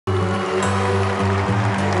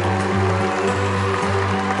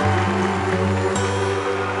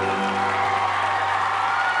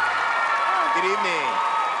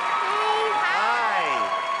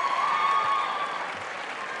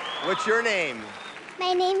name?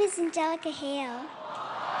 My name is Angelica Hale.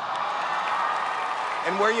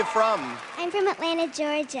 And where are you from? I'm from Atlanta,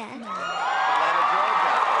 Georgia. Atlanta,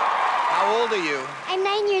 Georgia. How old are you? I'm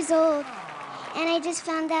 9 years old, and I just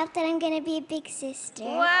found out that I'm going to be a big sister.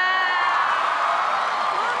 Wow!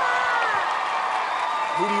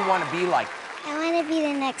 Who do you want to be like? I want to be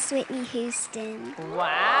the next Whitney Houston. Wow!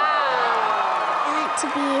 I want to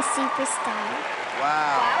be a superstar.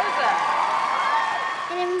 Wow.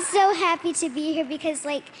 And I'm so happy to be here because,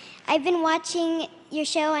 like, I've been watching your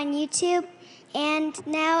show on YouTube, and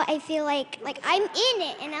now I feel like I'm in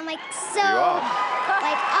it, and I'm like so awestruck.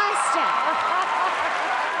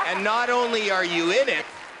 And not only are you in it,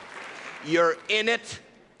 you're in it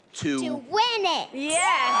to win it.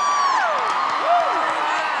 Yeah.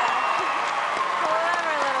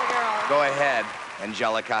 Clever little girl. Go ahead,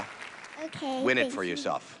 Angelica. Okay. Win it thank for you.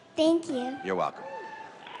 yourself. Thank you. You're welcome.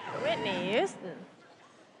 Whitney Houston.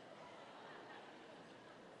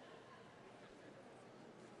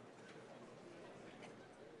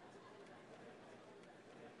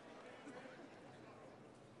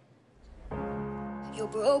 You're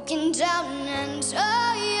broken down and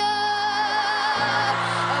tired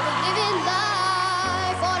of living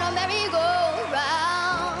life on a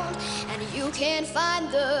merry-go-round, and you can't find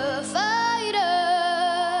the fighter.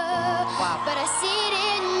 Wow. But I see it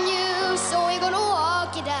in you, so we're gonna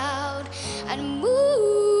walk it out and move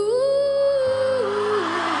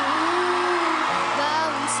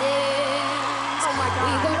mountains. Oh my God.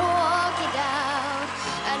 We're gonna walk it out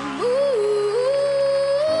and move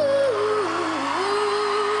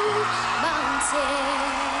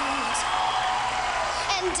mountains.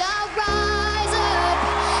 And I'll rise up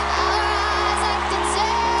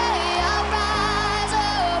today. I'll rise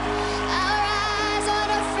up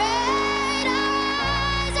unafraid. I'll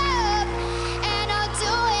rise up, and I'll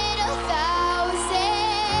do it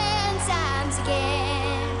 1,000 times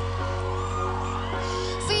again.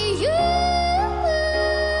 For you,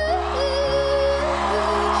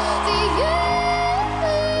 for you,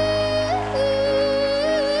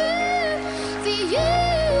 for you.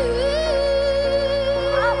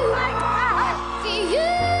 Oh my God. For you.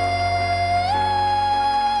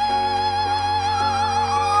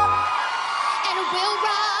 And we'll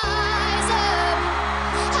rise up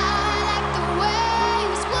high like the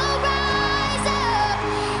waves. We'll rise up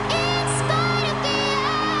in spite of the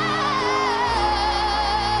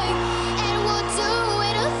eye, and we'll do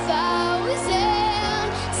it 1,000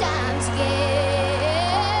 times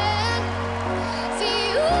again. For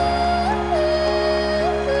you,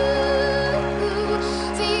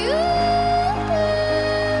 for you, for you,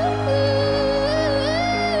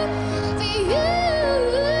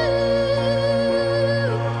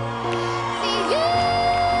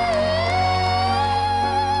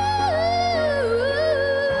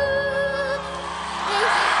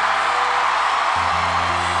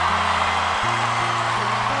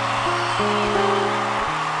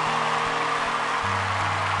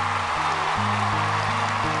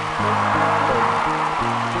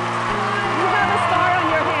 You have a star on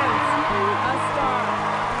your hands. A star.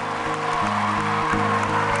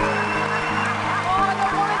 Oh, I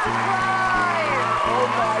don't want it to cry. Oh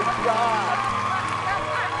my God.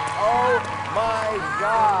 Oh my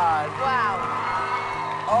God. Wow.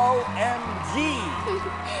 OMG.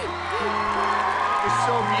 You're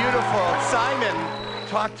so beautiful. Simon,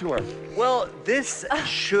 talk to her. Well, this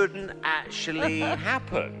shouldn't actually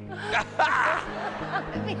happen.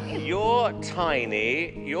 You're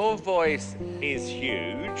tiny, your voice is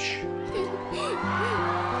huge.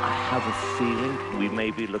 I have a feeling we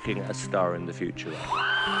may be looking at a star in the future. thank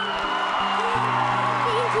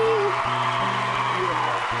you.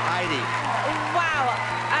 Heidi. Wow.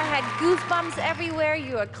 I had goosebumps everywhere.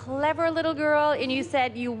 You're a clever little girl, and you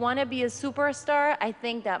said you want to be a superstar. I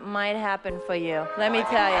think that might happen for you. Let me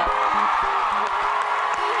tell you.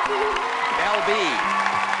 LB.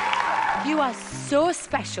 You are so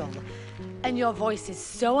special, and your voice is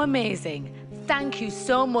so amazing. Thank you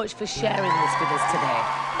so much for sharing this with us today.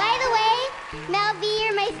 By the way, Mel B,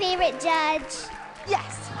 you're my favorite judge.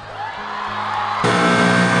 Yes.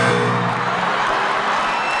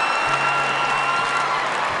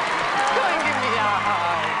 Go and give me a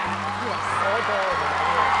hug.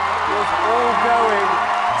 It's all going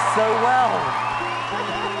so well.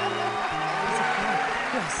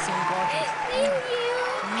 You're so gorgeous. Thank you.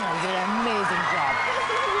 You did an amazing job.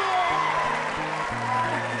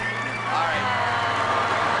 All right.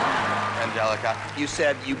 Angelica, you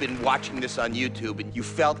said you've been watching this on YouTube and you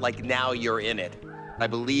felt like now you're in it. I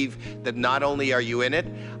believe that not only are you in it,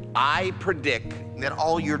 I predict that. that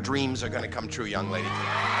all your dreams are going to come true, young lady.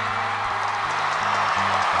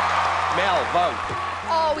 Mel, vote.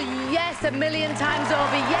 Oh, yes, a million times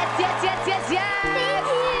over. Yes, yes, yes, yes, yes. Thank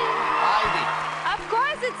you. Ivy. Of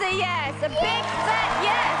course it's a yes. A big fat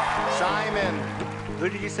yes. Simon. Who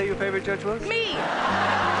did you say your favorite judge was? Me.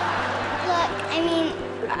 Look, I mean,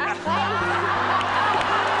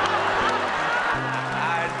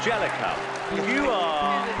 Angelica, you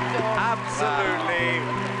are absolutely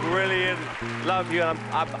brilliant. Love you.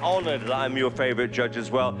 I'm honored that I'm your favorite judge as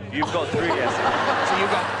well. You've got 3 yeses. So you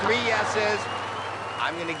got 3 yeses.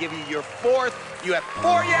 I'm going to give you your 4th. You have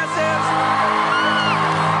 4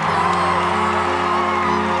 yeses.